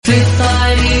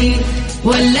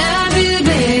ولا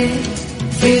بالبيت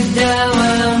في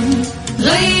الدوام،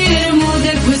 غير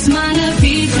مودك واسمعنا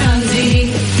في ترانزيت.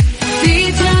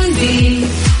 في ترانزيت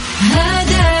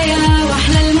هدايا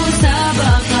واحلى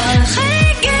المسابقة،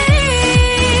 خليك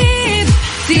قريب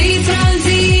في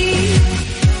ترانزيت.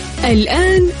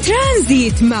 الآن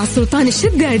ترانزيت مع سلطان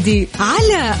الشدادي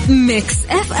على ميكس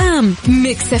اف ام.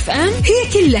 ميكس اف ام هي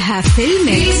كلها في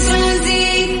الميكس.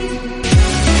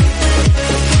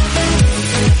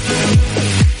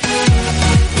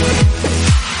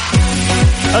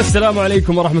 السلام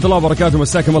عليكم ورحمة الله وبركاته،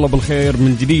 مساكم الله بالخير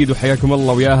من جديد وحياكم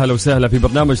الله ويا أهلا وسهلا في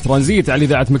برنامج ترانزيت على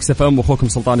إذاعة ميكس اف ام، وأخوكم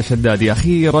سلطان الشدادي.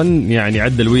 أخيرا يعني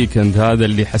عدى الويكند هذا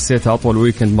اللي حسيته أطول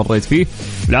ويكند مريت فيه.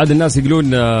 بالعادة الناس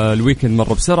يقولون الويكند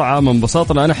مر بسرعة، من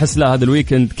بساطة أنا أحس لا، هذا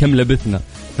الويكند كم لبثنا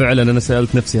فعلا. أنا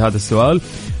سألت نفسي هذا السؤال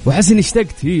وأحس إني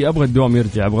اشتقت، أبغى الدوام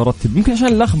يرجع، أبغى أرتب، ممكن عشان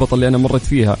اللخبطة اللي أنا مريت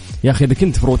فيها. يا أخي إذا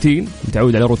كنت في روتين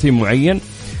متعود على روتين معين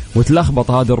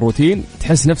وتلخبط هذا الروتين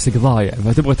تحس نفسك ضايع،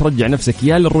 فتبغى ترجع نفسك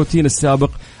يا للروتين السابق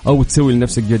أو تسوي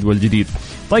لنفسك جدول جديد.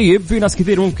 طيب في ناس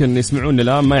كثير ممكن يسمعون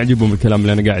الآن ما يعجبهم الكلام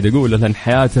اللي أنا قاعد أقوله، لأن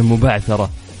حياته مبعثرة.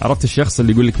 عرفت الشخص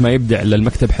اللي يقول لك ما يبدع إلا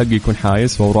المكتب حقه يكون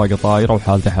حايس وأوراقه طايرة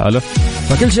وحالته حالة.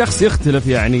 فكل شخص يختلف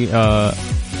يعني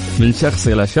من شخص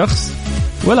إلى شخص،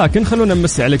 ولكن خلونا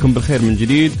نمسي عليكم بالخير من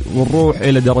جديد ونروح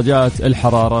إلى درجات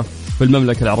الحرارة في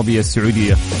المملكة العربية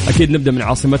السعودية. أكيد نبدأ من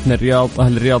عاصمتنا الرياض.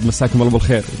 أهل الرياض مساكم الله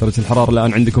بالخير. درجة الحرارة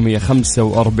الآن عندكم هي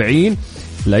 45.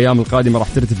 الأيام القادمة راح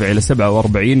ترتفع إلى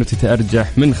 47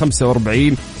 وتتأرجح من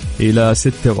 45 إلى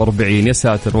 46. يا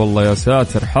ساتر والله يا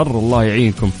ساتر، حر الله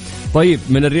يعينكم. طيب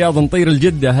من الرياض نطير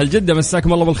الجدة. هل جدة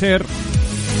مساكم الله بالخير.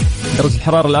 درجة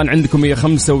الحرارة الآن عندكم هي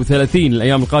 35.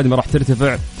 الأيام القادمة راح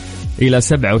ترتفع إلى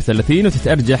 37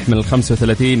 وتتأرجح من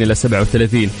 35 إلى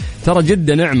 37. ترى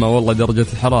جدا نعمة والله درجة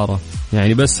الحرارة،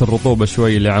 يعني بس الرطوبة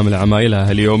شوي اللي عامل عمايلها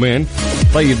هاليومين.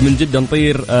 طيب من جدا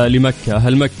نطير لمكة.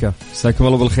 أهل مكة مساكم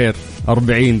الله بالخير.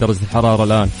 40 درجة الحرارة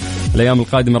الآن. الأيام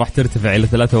القادمة راح ترتفع إلى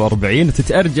 43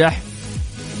 وتتأرجح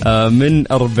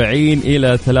من 40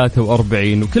 إلى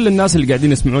 43. وكل الناس اللي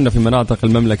قاعدين يسمعونا في مناطق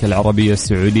المملكة العربية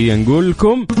السعودية نقول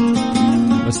لكم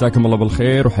مساكم الله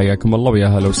بالخير وحياكم الله ويا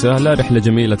هلا وسهلا. رحلة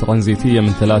جميلة ترانزيتية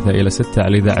من 3 إلى 6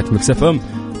 على إذاعة ميكس اف ام.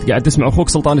 قاعد تسمع أخوك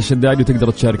سلطان الشدادي،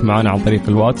 وتقدر تشارك معنا عن طريق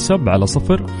الواتساب على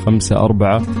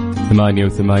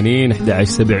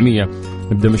 054-88-11700.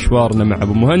 نبدأ مشوارنا مع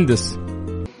أبو مهندس.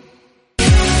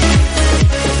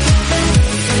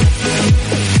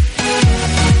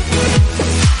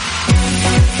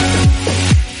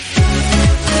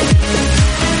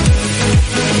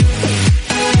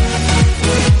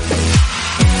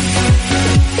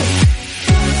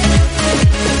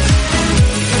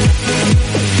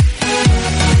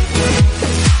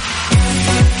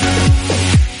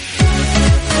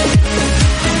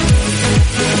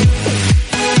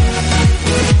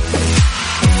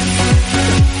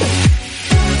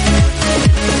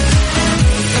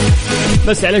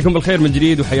 بس عليكم بالخير من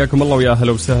جديد وحياكم الله ويا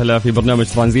هلا وسهلا في برنامج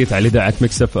ترانزيت على إذاعة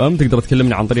ميكس اف ام. تقدر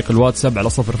تكلمنا عن طريق الواتساب على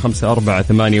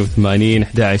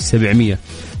 054-88-11700.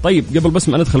 طيب قبل بس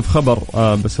ما ندخل في خبر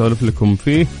بسولف لكم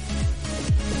فيه،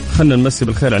 خلنا نمسي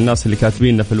بالخير على الناس اللي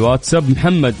كاتبيننا في الواتساب.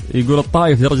 محمد يقول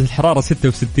الطائف درجة الحرارة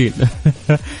 66.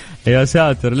 يا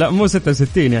ساتر، لا مو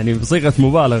 66 يعني بصيغة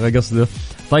مبالغة قصده.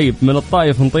 طيب من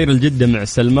الطائف نطير الجدة مع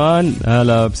سلمان.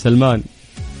 هلا بسلمان،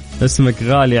 اسمك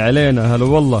غالي علينا، هلا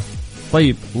والله.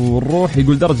 طيب ونروح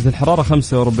يقول درجة الحرارة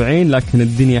 45 لكن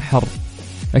الدنيا حر.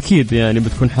 أكيد يعني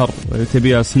بتكون حر،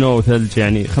 تبيها سنو وثلج،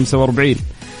 يعني 45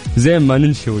 زين ما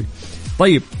ننشوي.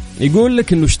 طيب يقول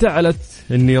لك إنه اشتعلت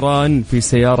النيران في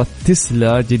سيارة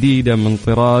تسلا جديدة من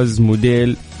طراز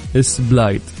موديل اس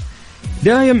بلايد.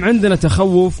 دايم عندنا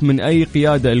تخوف من أي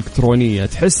قيادة إلكترونية،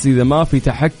 تحس إذا ما في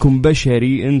تحكم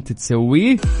بشري أنت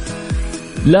تسويه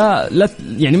لا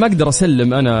يعني ما أقدر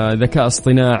أسلم أنا ذكاء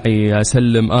اصطناعي،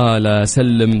 أسلم آلة،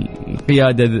 أسلم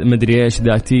قيادة مدري إيش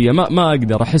ذاتية، ما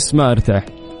أقدر، أحس ما أرتاح.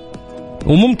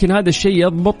 وممكن هذا الشيء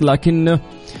يضبط، لكن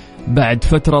بعد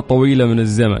فترة طويلة من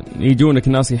الزمن يجونك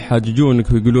ناس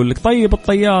يحاججونك ويقولون لك طيب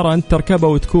الطيارة أنت تركبها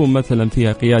وتكون مثلا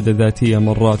فيها قيادة ذاتية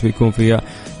مرات ويكون فيها،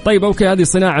 طيب أوكي هذه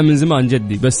صناعة من زمان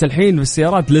جدي، بس الحين في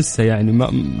السيارات لسه يعني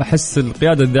ما أحس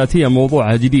القيادة الذاتية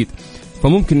موضوعها جديد،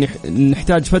 فممكن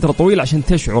نحتاج فترة طويلة عشان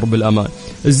تشعر بالأمان.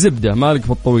 الزبدة مالك في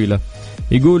الطويلة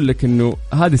يقول لك إنه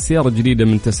هذه السيارة الجديدة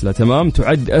من تسلا تمام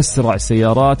تعد أسرع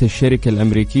سيارات الشركة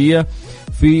الأمريكية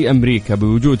في أمريكا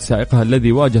بوجود سائقها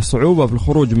الذي واجه صعوبة في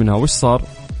الخروج منها. وش صار؟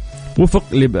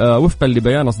 وفقا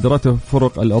لبيان أصدرته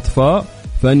فرق الأطفاء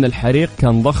فإن الحريق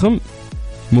كان ضخم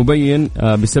مبين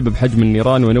بسبب حجم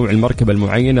النيران ونوع المركبة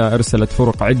المعينة. أرسلت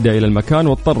فرق عدة إلى المكان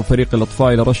واضطر فريق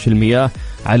الإطفاء إلى رش المياه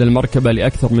على المركبة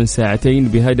لأكثر من ساعتين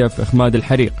بهدف إخماد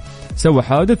الحريق. سوى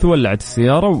حادث وولعت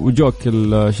السيارة وجوك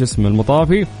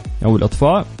المطافي أو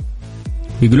الأطفاء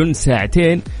يقولون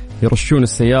ساعتين يرشون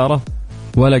السيارة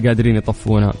ولا قادرين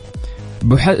يطفونها.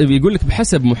 يقول لك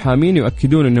بحسب محامين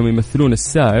يؤكدون أنهم يمثلون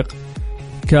السائق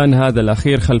كان هذا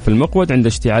الأخير خلف المقود عند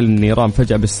اشتعال النيران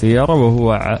فجأة بالسيارة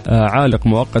وهو عالق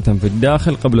مؤقتا في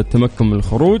الداخل قبل التمكن من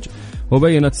الخروج.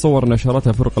 وبينت صور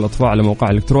نشرتها فرق الأطفاء على موقع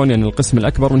إلكتروني أن القسم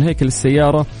الأكبر من هيكل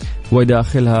السيارة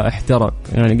وداخلها احترق.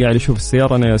 يعني قاعد يشوف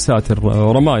السيارة أنا يا ساتر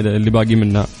رماد اللي باقي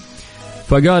منها.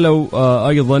 فقالوا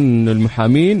أيضا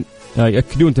المحامين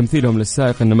يأكدون تمثيلهم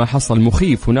للسائق أن ما حصل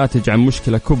مخيف وناتج عن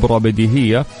مشكلة كبرى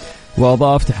بديهية.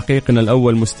 وأضاف تحقيقنا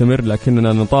الأول مستمر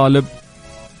لكننا نطالب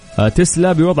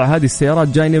تسلا بوضع هذه السيارات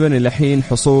جانبا إلى حين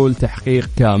حصول تحقيق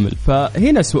كامل.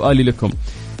 فهنا سؤالي لكم،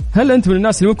 هل أنت من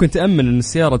الناس اللي ممكن تأمن أن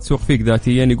السيارة تسوق فيك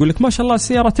ذاتيا؟ يقول لك ما شاء الله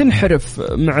السيارة تنحرف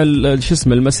مع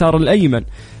المسار الأيمن،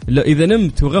 إذا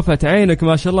نمت وغفت عينك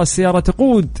ما شاء الله السيارة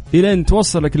تقود إلى أن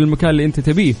توصلك للمكان اللي أنت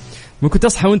تبيه. ممكن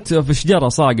تصحى وأنت في شجرة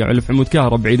صاقع ولا في عمود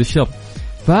كهرب بعيد الشر.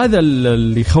 فهذا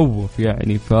اللي يخوف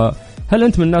يعني. فهل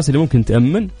أنت من الناس اللي ممكن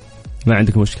تأمن ما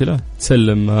عندك مشكلة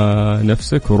تسلم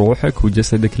نفسك وروحك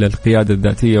وجسدك للقيادة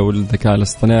الذاتية والذكاء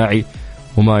الاصطناعي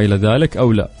وما إلى ذلك،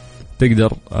 أو لا؟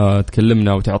 تقدر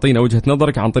تكلمنا وتعطينا وجهة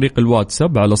نظرك عن طريق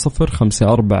الواتساب على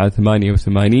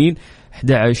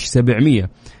 0548811700.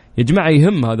 يا جماعة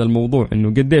يهم هذا الموضوع إنه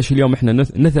قديش اليوم إحنا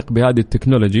نثق بهذه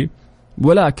التكنولوجي،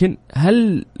 ولكن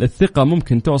هل الثقة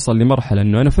ممكن توصل لمرحلة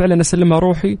إنه أنا فعلا أسلمها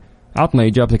روحي؟ عطنا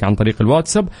إجابتك عن طريق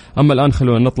الواتساب. أما الآن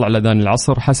خلونا نطلع لأذان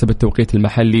العصر حسب التوقيت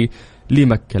المحلي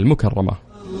لمكة المكرمة.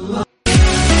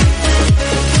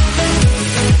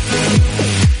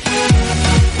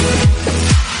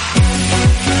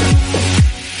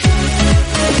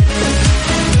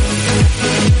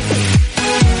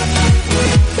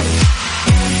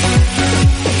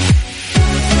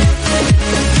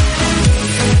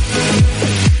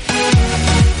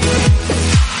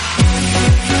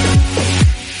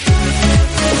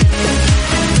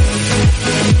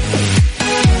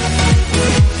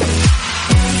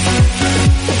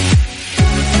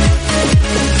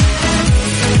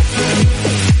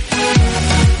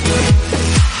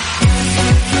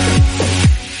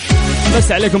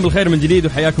 بس عليكم بالخير من جديد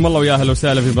وحياكم الله ويا أهلا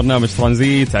وسهلا في برنامج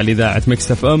ترانزيت على إذاعة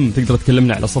ميكس اف ام. تقدر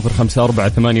تكلمنا على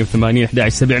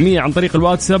 0548811700 عن طريق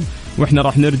الواتساب وإحنا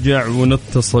راح نرجع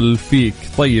ونتصل فيك.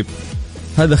 طيب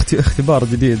هذا اختبار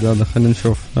جديد هذا، خلينا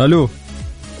نشوف. ألو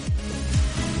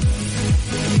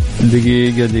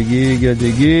دقيقة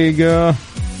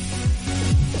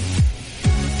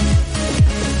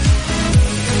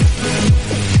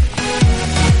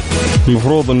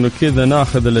المفروض انه كذا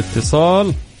ناخذ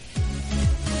الاتصال.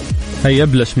 هيا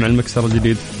ابلش مع المكسر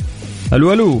الجديد.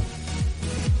 الو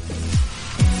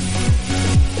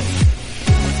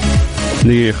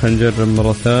دقيقة خلينا نجرب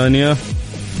مرة ثانية.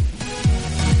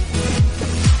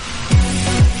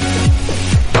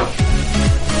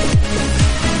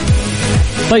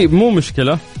 طيب مو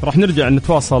مشكلة، راح نرجع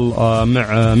نتواصل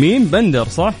مع مين؟ بندر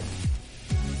صح؟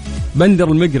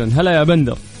 بندر المقرن. هلا يا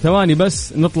بندر، ثواني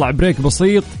بس نطلع بريك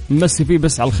بسيط نمسي فيه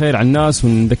بس على الخير على الناس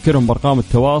ونذكرهم بأرقام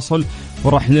التواصل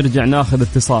وراح نرجع ناخذ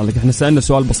اتصالك. احنا سألنا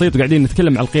سؤال بسيط وقاعدين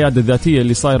نتكلم عن القيادة الذاتية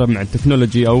اللي صايرة مع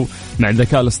التكنولوجي أو مع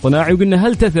الذكاء الاصطناعي، وقلنا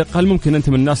هل تثق، هل ممكن أنت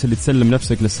من الناس اللي تسلم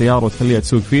نفسك للسيارة وتخليها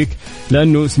تسوق فيك؟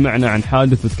 لأنه سمعنا عن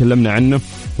حادث وتكلمنا عنه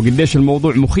وقديش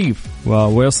الموضوع مخيف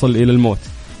ويصل إلى الموت.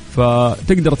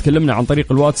 فتقدر تكلمنا عن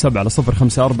طريق الواتساب على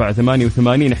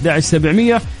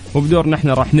 0548811700 وبدورنا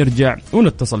احنا راح نرجع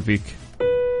ونتصل فيك.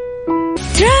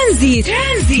 ترانزيت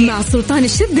مع سلطان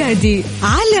الشدادي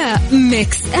على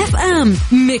ميكس اف ام.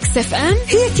 ميكس اف ام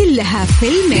هي كلها في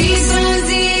الميكس.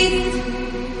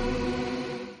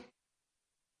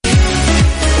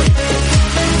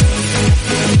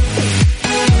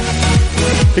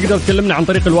 تقدر تكلمنا عن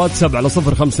طريق الواتساب على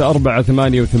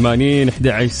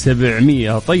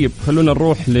 0548811700. طيب خلونا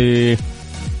نروح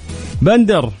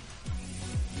لبندر.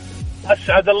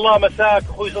 أسعد الله مساك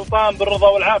أخوي سلطان بالرضا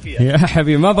والعافية. يا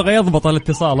حبيبي ما بغى يضبط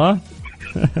الاتصال ها؟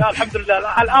 لا الحمد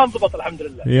لله الآن ضبط الحمد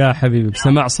لله. يا حبيبي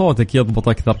بسمع صوتك يضبط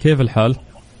أكثر. كيف الحال؟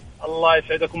 الله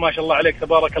يسعدك وما شاء الله عليك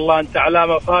تبارك الله، أنت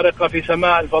علامة فارقة في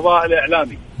سماء الفضاء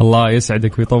الإعلامي. الله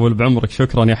يسعدك ويطول بعمرك.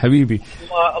 شكرا يا حبيبي.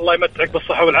 الله يمتعك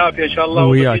بالصحة والعافية إن شاء الله.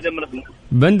 وياك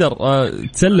بندر.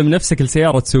 تسلم نفسك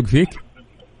لسيارة تسوق فيك؟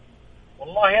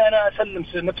 والله أنا أسلم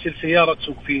نفسي لسيارة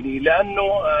تسوق فيني، لأنه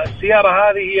السيارة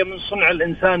هذه هي من صنع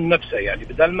الإنسان نفسه. يعني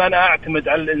بدل ما أنا أعتمد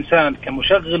على الإنسان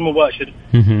كمشغل مباشر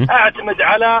أعتمد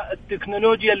على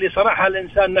التكنولوجيا اللي صنعها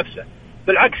الإنسان نفسه.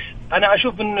 بالعكس أنا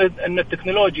أشوف أن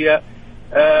التكنولوجيا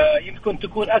يمكن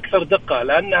تكون أكثر دقة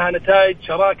لأنها نتائج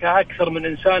شراكة أكثر من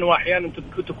إنسان، وأحيانا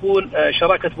تكون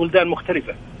شراكة بلدان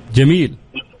مختلفة. جميل.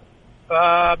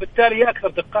 فبالتالي هي أكثر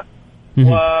دقة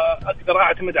وأقدر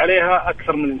أعتمد عليها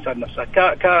أكثر من الإنسان نفسه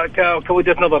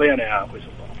كوجهة نظري أنا يا أخوي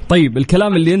سلطان. طيب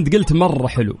الكلام اللي أنت قلت مرة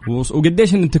حلو،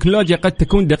 وقديش أن التكنولوجيا قد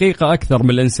تكون دقيقة أكثر من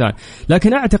الإنسان،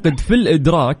 لكن أعتقد في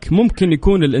الإدراك ممكن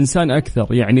يكون الإنسان أكثر.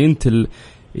 يعني أنت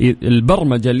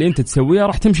البرمجة اللي أنت تسويها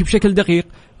راح تمشي بشكل دقيق،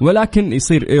 ولكن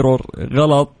يصير ايرور،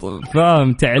 غلط،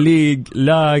 فاهم، تعليق،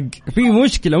 لاج، في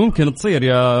مشكلة ممكن تصير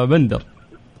يا بندر.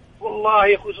 والله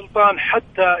يا أخوي سلطان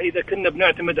حتى إذا كنا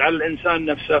بنعتمد على الإنسان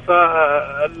نفسه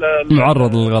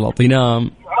معرض للغلط،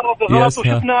 ينام، معرض للغلط.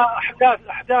 وشفنا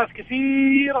أحداث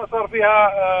كثيرة صار فيها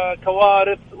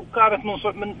كوارث، وكانت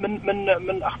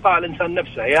من أخطاء الإنسان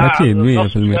نفسه، يا أكيد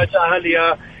 100%، يا جاهل،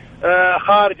 يا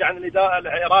خارج عن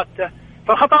إرادته.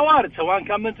 فالخطأ وارد سواء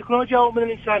كان من التكنولوجيا أو من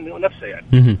الإنسان نفسه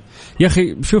يعني. يا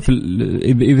أخي شوف،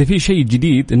 إذا في شيء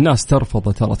جديد الناس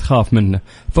ترفضه، ترى تخاف منه،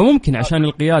 فممكن عشان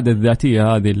القيادة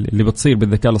الذاتية هذه اللي بتصير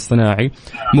بالذكاء الاصطناعي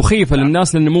مخيفة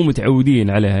للناس لأنه مو متعودين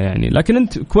عليها يعني. لكن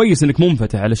أنت كويس إنك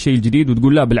منفتح على الشيء الجديد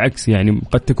وتقول لا بالعكس، يعني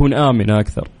قد تكون آمنة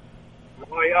أكثر.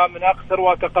 آمنة أكثر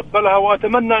وأتقبلها،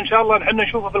 وأتمنى إن شاء الله نحن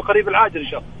نشوفها في القريب العاجل إن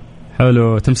شاء الله.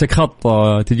 حلو، تمسك خط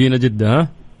تجينا جدة، ها؟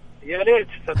 يا ليت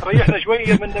تريحنا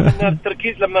شوية من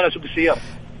التركيز لما نسوق السيارة.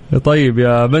 طيب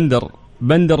يا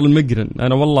بندر المقرن،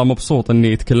 أنا والله مبسوط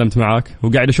إني تكلمت معاك،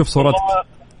 وقاعد أشوف صورتك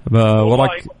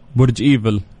وراك برج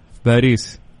إيفل في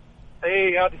باريس.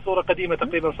 إيه هذه صورة قديمة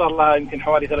تقريبا صار لها يمكن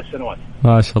حوالي 3 سنوات.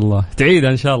 ما شاء الله،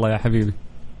 تعيدها إن شاء الله يا حبيبي.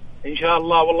 إن شاء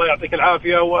الله، والله يعطيك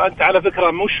العافية. وأنت على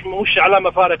فكرة مش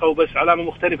علامة فارقة وبس، علامة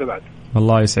مختلفة بعد.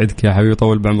 الله يسعدك يا حبيبي،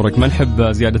 طول بعمرك. ما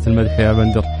نحب زيادة المدح يا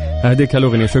بندر. أهديك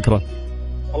هالأغنية. شكرا.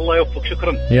 الله يوفقك.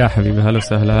 شكرا يا حبيبي. هلا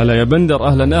وسهلا. هلا يا بندر،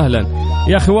 أهلا.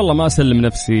 يا أخي والله ما أسلم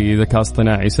نفسي ذكاء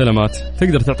اصطناعي. سلامات.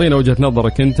 تقدر تعطينا وجهة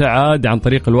نظرك أنت عاد عن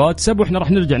طريق الواتساب، وإحنا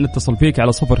راح نرجع نتصل فيك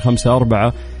على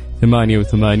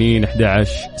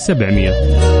 054-88-11-700.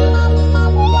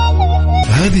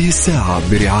 هذه الساعة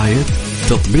برعاية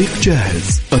تطبيق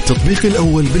جاهز، التطبيق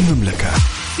الأول بالمملكة.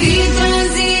 في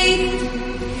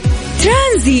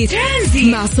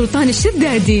ترانزيت مع سلطان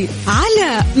الشدادي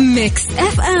على ميكس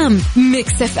اف ام.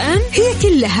 ميكس اف ام هي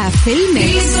كلها في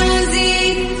الميكس.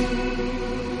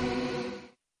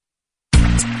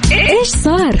 ايش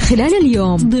صار خلال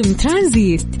اليوم ضمن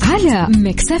ترانزيت على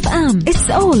ميكس اف ام. It's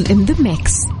all in the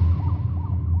mix.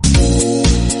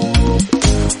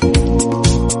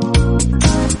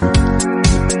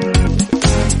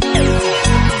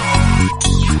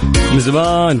 من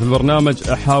زمان في البرنامج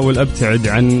أحاول أبتعد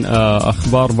عن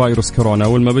أخبار فيروس كورونا.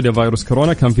 أول ما بدأ فيروس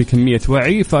كورونا كان في كمية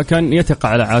وعي، فكان يتقع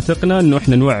على عاتقنا أنه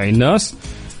إحنا نوعي الناس،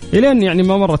 إلين يعني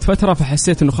ما مرت فترة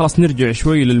فحسيت أنه خلاص نرجع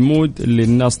شوي للمود اللي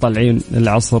الناس طالعين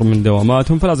العصر من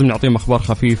دواماتهم، فلازم نعطيهم أخبار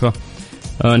خفيفة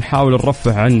نحاول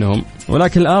نرفع عنهم.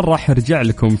 ولكن الآن راح أرجع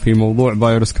لكم في موضوع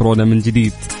فيروس كورونا من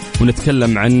جديد،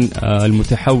 ونتكلم عن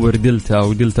المتحور دلتا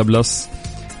أو دلتا بلس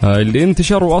اللي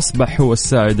انتشر وأصبح هو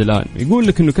السائد الآن. يقول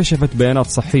لك أنه كشفت بيانات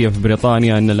صحية في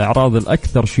بريطانيا أن الأعراض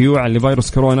الأكثر شيوعا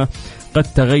لفيروس كورونا قد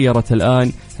تغيرت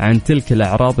الآن عن تلك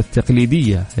الأعراض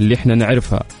التقليدية اللي احنا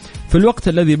نعرفها. في الوقت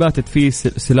الذي باتت فيه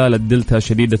سلالة دلتا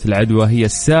شديدة العدوى هي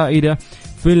السائدة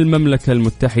في المملكة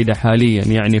المتحدة حاليا.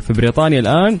 يعني في بريطانيا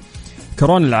الآن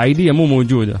كورونا العادية مو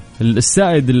موجودة،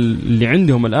 السائد اللي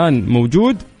عندهم الآن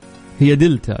موجود هي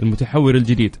دلتا المتحور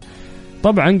الجديد.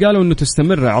 طبعا قالوا أنه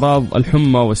تستمر أعراض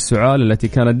الحمى والسعال التي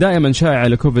كانت دائما شائعة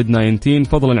لكوفيد 19،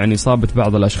 فضلا عن إصابة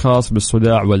بعض الأشخاص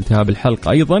بالصداع والتهاب الحلق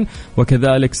أيضا،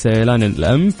 وكذلك سيلان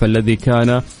الأنف الذي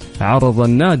كان عرضا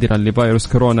نادرا لفيروس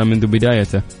كورونا منذ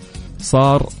بدايته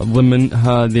صار ضمن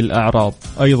هذه الأعراض.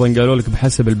 أيضا قالوا لك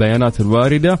بحسب البيانات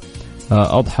الواردة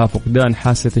أضحى فقدان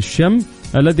حاسة الشم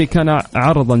الذي كان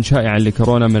عرضا شائعا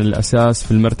لكورونا من الأساس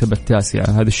في المرتبة التاسعة.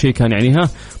 هذا الشيء كان يعني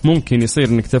ممكن يصير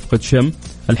انك تفقد شم،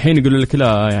 الحين يقولوا لك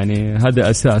لا، يعني هذا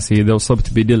أساسي إذا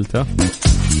أصبت بدلتا.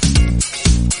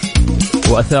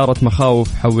 وأثارت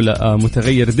مخاوف حول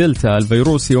متغير دلتا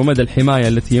الفيروسي ومدى الحماية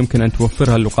التي يمكن أن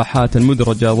توفرها اللقاحات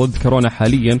المدرجة ضد كورونا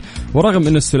حاليا. ورغم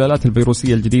أن السلالات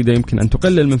الفيروسية الجديدة يمكن أن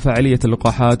تقلل من فاعلية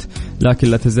اللقاحات، لكن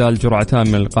لا تزال جرعتان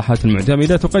من اللقاحات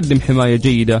المعتمدة تقدم حماية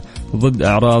جيدة ضد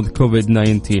أعراض كوفيد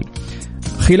 19.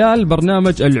 خلال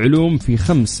برنامج العلوم في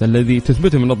 5 الذي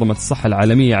تثبته منظمة الصحة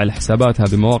العالمية على حساباتها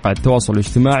بمواقع التواصل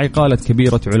الاجتماعي، قالت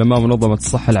كبيرة علماء منظمة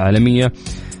الصحة العالمية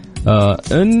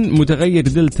أن متغير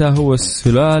دلتا هو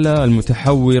السلالة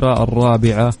المتحورة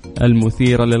الرابعة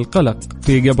المثيرة للقلق.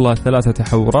 في قبلها 3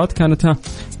 تحورات كانت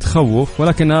تخوف،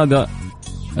 ولكن هذا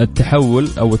التحول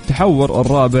أو التحور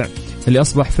الرابع اللي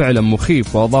أصبح فعلا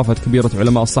مخيف. وأضافت كبيرة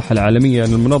علماء الصحة العالمية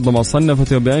أن المنظمة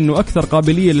صنفته بأنه أكثر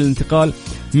قابلية للانتقال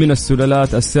من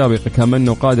السلالات السابقة، كما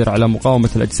أنه قادر على مقاومة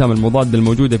الأجسام المضادة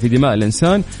الموجودة في دماء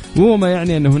الإنسان، وهو ما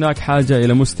يعني أن هناك حاجة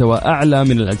إلى مستوى أعلى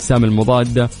من الأجسام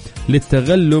المضادة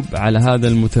للتغلب على هذا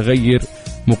المتغير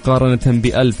مقارنة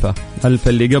بألفا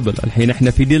اللي قبل. الحين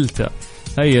احنا في دلتا.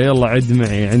 هيا يلا عد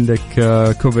معي، عندك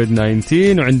كوفيد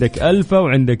 19 وعندك ألفا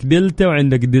وعندك دلتا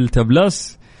وعندك دلتا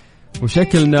بلس،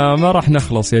 وشكلنا ما راح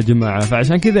نخلص يا جماعة.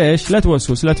 فعشان كذا إيش، لا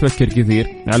توسوس، لا تفكر كثير،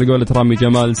 على قولة رامي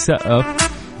جمال سقف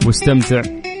واستمتع،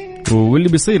 واللي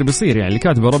بيصير يعني اللي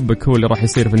كاتبه ربك هو اللي راح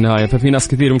يصير في النهاية. ففي ناس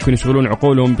كثير ممكن يشغلون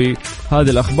عقولهم بهذه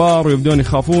الأخبار ويبدون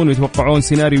يخافون ويتوقعون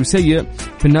سيناريو سيء،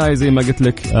 في النهاية زي ما قلت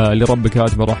لك اللي ربك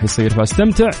كاتبه راح يصير.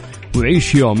 فاستمتع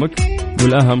وعيش يومك،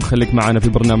 والأهم خليك معنا في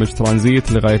برنامج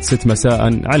ترانزيت لغاية 6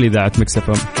 مساء على إذاعة ميكس اف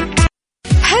ام.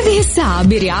 هذه الساعة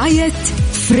برعاية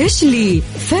فريشلي،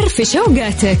 فرفش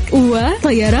اوقاتك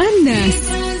وطيران ناس.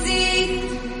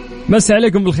 مساء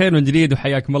عليكم بالخير من جديد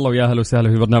وحياكم الله ويا اهلا وسهلا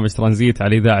في برنامج ترانزيت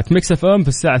على إذاعة ميكس اف ام في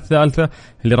الساعة الثالثة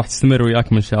اللي راح تستمر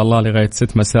وياكم إن شاء الله لغاية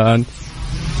 6 مساء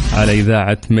على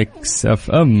إذاعة ميكس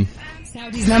اف ام.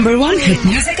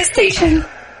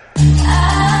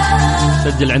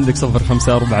 سجل عندك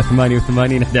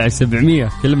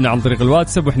 0548811700، كلمنا عن طريق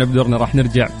الواتساب واحنا بدورنا راح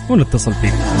نرجع ونتصل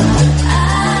فيك.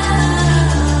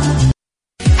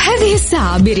 هذه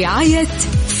الساعة برعاية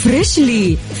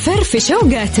فريشلي، فرفش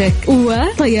اوقاتك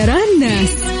وطيران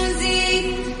ناس.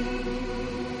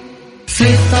 في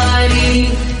الطريق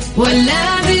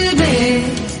ولا بالبيت،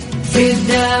 في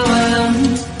الدوام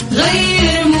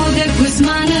غير مودك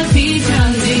واسمعنا في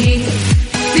ترانزيت.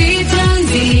 في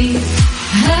ترانزيت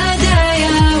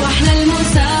هدايا واحلى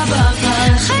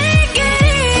المسابقة، خليك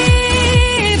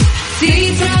قريب في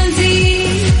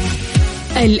ترانزيت.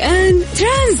 الآن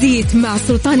ترانزيت مع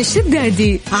سلطان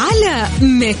الشدادي على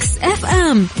ميكس اف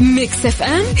ام. ميكس اف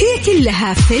ام هي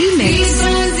كلها في الميكس.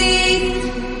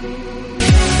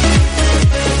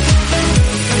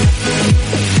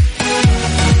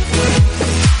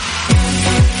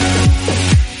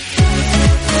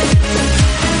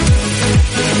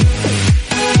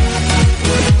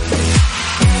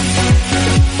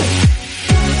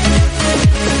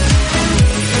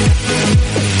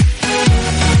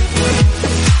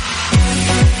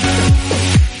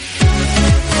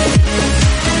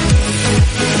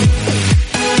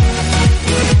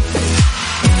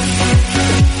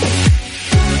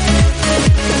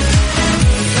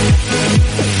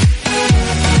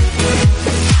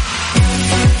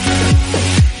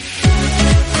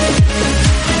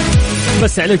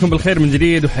 بس عليكم بالخير من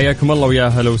جديد وحياكم الله ويا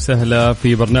اهلا وسهلا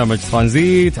في برنامج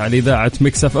ترانزيت على إذاعة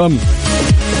ميكس اف ام.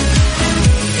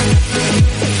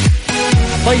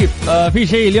 طيب في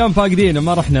شيء اليوم فاقدينه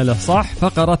ما رحنا له، صح؟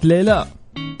 فقرة ليلى.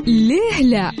 ليه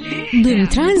لا، ضمن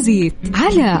ترانزيت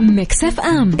على ميكس اف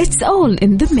ام. It's all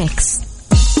in the mix.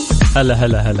 هلا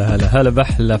هلا هلا هلا هلا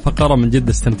بحلى فقرة من جد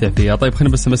استمتع فيها. طيب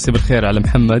خلينا بس نمسي بالخير على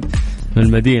محمد من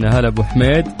المدينة. هلا أبو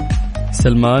حميد.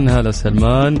 سلمان، هلا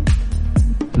سلمان.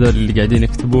 هذول اللي قاعدين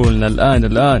يكتبوا لنا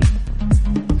الآن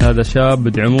هذا شاب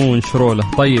بدعموه وانشروا له.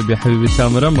 طيب يا حبيبي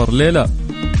سامر أمر ليلى.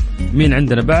 مين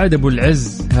عندنا بعد؟ أبو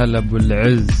العز. هلا أبو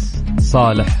العز.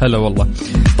 صالح هلا والله.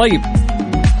 طيب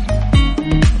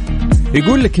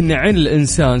يقول لك إن عين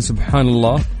الإنسان سبحان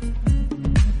الله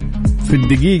في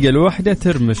الدقيقة الواحدة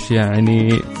ترمش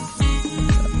يعني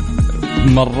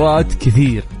مرات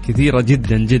كثيرة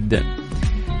جدا جدا.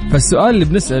 فالسؤال اللي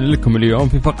بنسأل لكم اليوم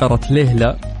في فقرة ليه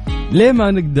لا، ليه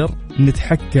ما نقدر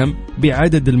نتحكم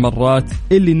بعدد المرات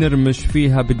اللي نرمش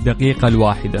فيها بالدقيقة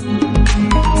الواحدة؟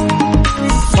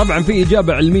 طبعا في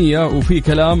إجابة علمية وفي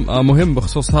كلام مهم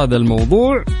بخصوص هذا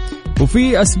الموضوع،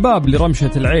 وفي أسباب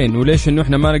لرمشة العين وليش إنه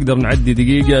إحنا ما نقدر نعدي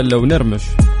دقيقة لو نرمش.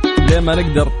 ليه ما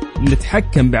نقدر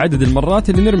نتحكم بعدد المرات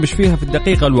اللي نرمش فيها في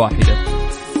الدقيقة الواحدة؟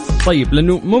 طيب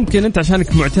لأنه ممكن أنت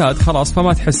عشانك معتاد خلاص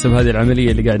فما تحس بهذه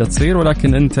العملية اللي قاعدة تصير،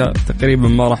 ولكن أنت تقريبا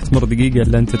ما راح تمر دقيقة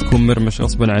إلا أنت تكون مرمش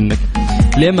غصبا عنك.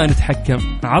 ليه ما نتحكم؟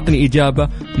 عطني إجابة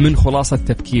من خلاصة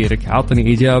تفكيرك،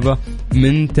 عطني إجابة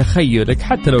من تخيلك،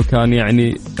 حتى لو كان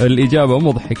يعني الإجابة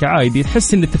مضحكة عادي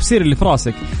تحس إن التفسير اللي في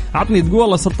راسك. عطني تقول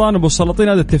والله سلطان أبو السلاطين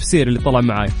هذا التفسير اللي طلع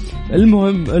معاي.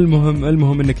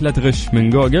 المهم إنك لا تغش من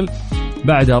جوجل.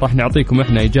 بعدها راح نعطيكم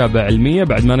إحنا إجابة علمية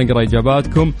بعد ما نقرأ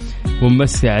إجاباتكم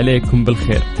ونمسي عليكم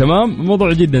بالخير. تمام؟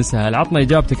 موضوع جدا سهل. عطنا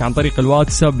إجابتك عن طريق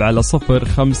الواتساب على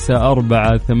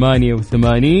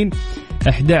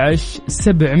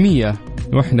 0548811700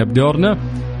 وإحنا بدورنا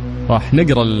راح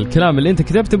نقرأ الكلام اللي أنت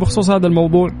كتبته بخصوص هذا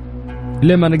الموضوع.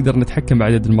 ليه ما نقدر نتحكم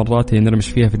بعدد المرات اللي نرمش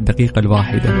فيها في الدقيقة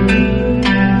الواحدة؟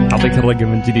 أعطيك الرقم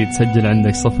من جديد، سجل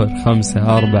عندك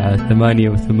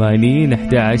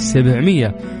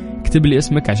 0548811700. اكتب لي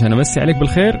اسمك عشان أمسي عليك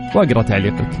بالخير وأقرأ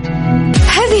تعليقك.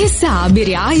 هذه الساعة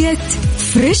برعاية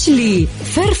فريشلي،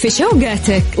 فرفش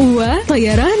أوقاتك،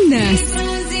 وطيران ناس.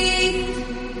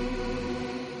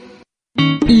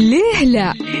 ليه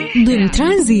لا ضمن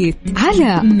ترانزيت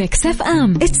على ميكس اف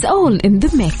ام. It's all in the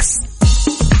mix.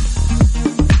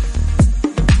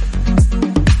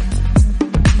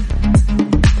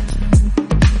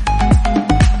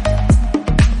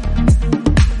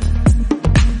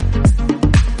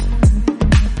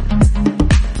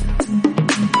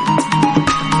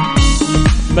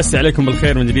 بس عليكم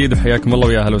بالخير من جديد وحياكم الله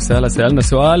ويا أهلا وسهلا. سألنا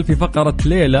سؤال في فقرة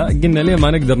ليلة، قلنا ليه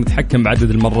ما نقدر نتحكم بعدد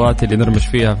المرات اللي نرمش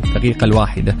فيها في الدقيقة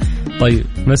الواحدة. طيب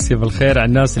مسي بالخير على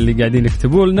الناس اللي قاعدين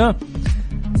يكتبوا لنا.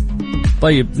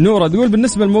 طيب نورة تقول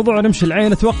بالنسبة للموضوع رمش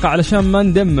العين، أتوقع علشان ما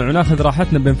ندمع وناخذ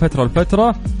راحتنا بين فترة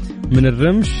لفترة من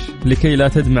الرمش لكي لا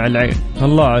تدمع العين.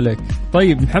 الله عليك.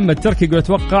 طيب محمد تركي يقول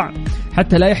أتوقع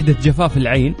حتى لا يحدث جفاف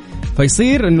العين،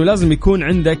 فيصير انه لازم يكون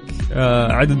عندك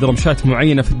عدد رمشات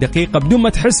معينة في الدقيقة بدون ما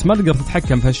تحس، ما تقدر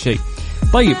تتحكم في هالشيء.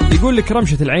 طيب يقول لك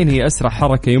رمشة العين هي أسرع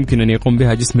حركة يمكن أن يقوم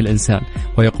بها جسم الإنسان،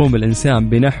 ويقوم الإنسان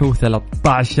بنحو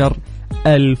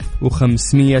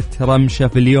 13500 رمشة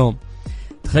في اليوم.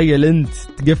 تخيل أنت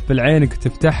تقفل عينك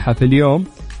وتفتحها في اليوم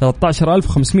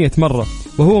 13500 مرة،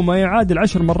 وهو ما يعادل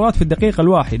 10 مرات في الدقيقة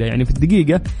الواحدة. يعني في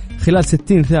الدقيقة خلال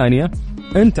 60 ثانية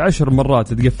أنت 10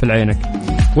 مرات تقفل عينك.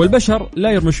 والبشر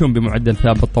لا يرمشون بمعدل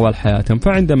ثابت طوال حياتهم،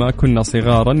 فعندما كنا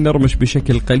صغارا نرمش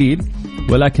بشكل قليل،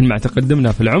 ولكن مع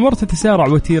تقدمنا في العمر تتسارع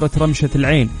وتيرة رمشة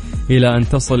العين إلى أن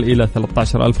تصل إلى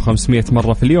 13500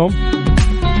 مرة في اليوم.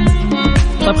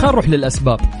 طيب خلينا نروح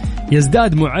للأسباب.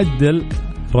 يزداد معدل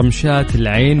رمشات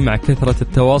العين مع كثرة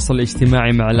التواصل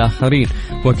الاجتماعي مع الآخرين،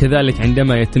 وكذلك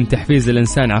عندما يتم تحفيز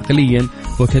الإنسان عقليا،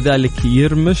 وكذلك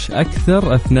يرمش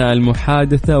أكثر أثناء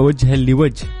المحادثة وجها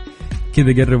لوجه.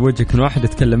 كذا قرب وجهك من واحد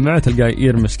يتكلم معه تلقاه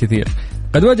يرمش كثير.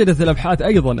 قد وجدت الأبحاث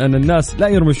أيضا أن الناس لا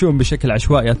يرمشون بشكل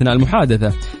عشوائي أثناء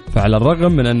المحادثة، فعلى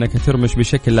الرغم من أنك ترمش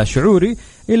بشكل لا شعوري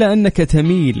إلا أنك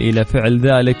تميل إلى فعل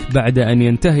ذلك بعد أن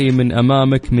ينتهي من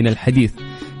أمامك من الحديث.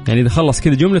 يعني إذا خلص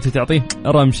كذا جملة تعطيه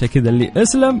رمشة كذا اللي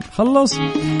أسلم خلص.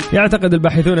 يعتقد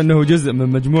الباحثون أنه جزء من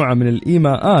مجموعة من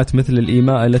الإيماءات، مثل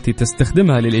الإيماء التي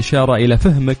تستخدمها للإشارة إلى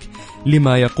فهمك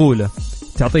لما يقوله.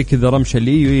 تعطيك كذا رمشة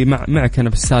اللي معك أنا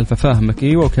في السالفة فاهمك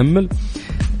إيوه وكمل.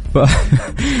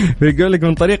 بيقول لك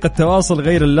من طريقة التواصل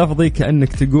غير اللفظي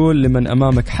كأنك تقول لمن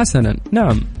أمامك حسنا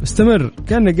نعم استمر،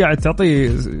 كأنك قاعد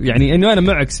تعطيه يعني أنه أنا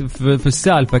معك في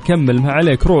السالفة كمل ما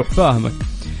عليك روح فاهمك.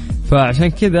 فعشان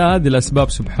كذا هذه الأسباب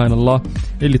سبحان الله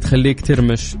اللي تخليك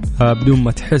ترمش بدون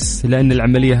ما تحس، لأن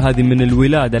العملية هذه من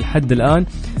الولادة لحد الآن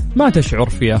ما تشعر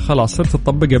فيها، خلاص صرت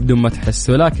تطبقها بدون ما تحس.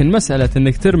 ولكن مسألة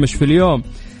أنك ترمش في اليوم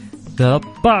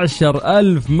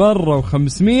 13,000 مرة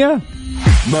و500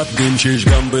 ما بتمشيش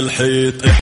جنب الحيط.